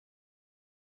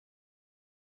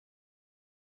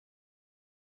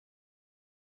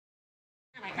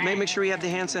Make sure you have the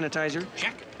hand sanitizer.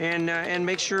 Check. And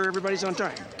make sure everybody's on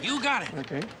time. You got it.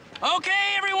 Okay.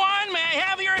 Okay, everyone, may I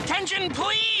have your attention,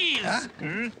 please?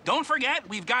 Huh? Don't forget,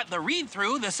 we've got the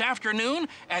read-through this afternoon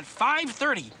at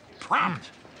 5:30. Prompt.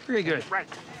 Very good. Right.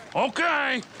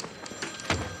 Okay.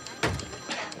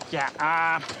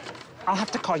 Yeah, I'll have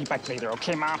to call you back later,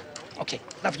 okay, Mom? Okay,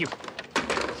 love you.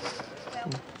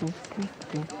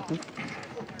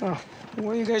 Oh,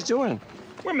 what are you guys doing?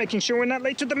 We're making sure we're not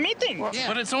late to the meeting. Yeah.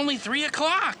 But it's only 3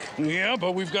 o'clock. Yeah,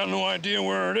 but we've got no idea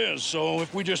where it is, so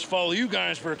if we just follow you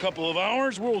guys for a couple of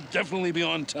hours, we'll definitely be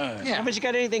on time. Yeah. Haven't you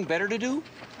got anything better to do?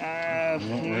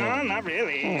 No, not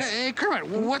really. Hey, Kermit,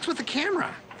 what's with the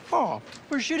camera? Oh,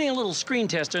 we're shooting a little screen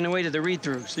test on the way to the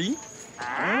read-through, see?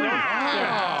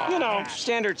 You know,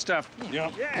 standard stuff.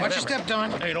 Yeah. Watch your step, Don.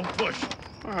 Hey, don't push.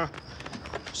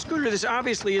 Scooter, this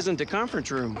obviously isn't a conference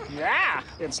room. Yeah,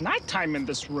 it's nighttime in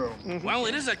this room. Well,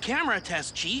 it is a camera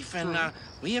test, Chief, and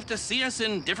we have to see us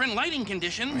in different lighting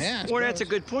conditions. Yeah. Well, that's a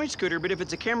good point, Scooter, but if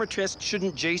it's a camera test,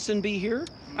 shouldn't Jason be here?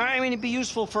 I mean, it'd be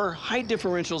useful for height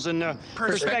differentials and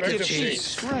perspective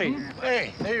sheets. Right.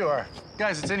 Hey, there you are.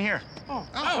 Guys, it's in here. Oh,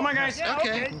 come on, guys.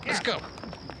 Okay, let's go.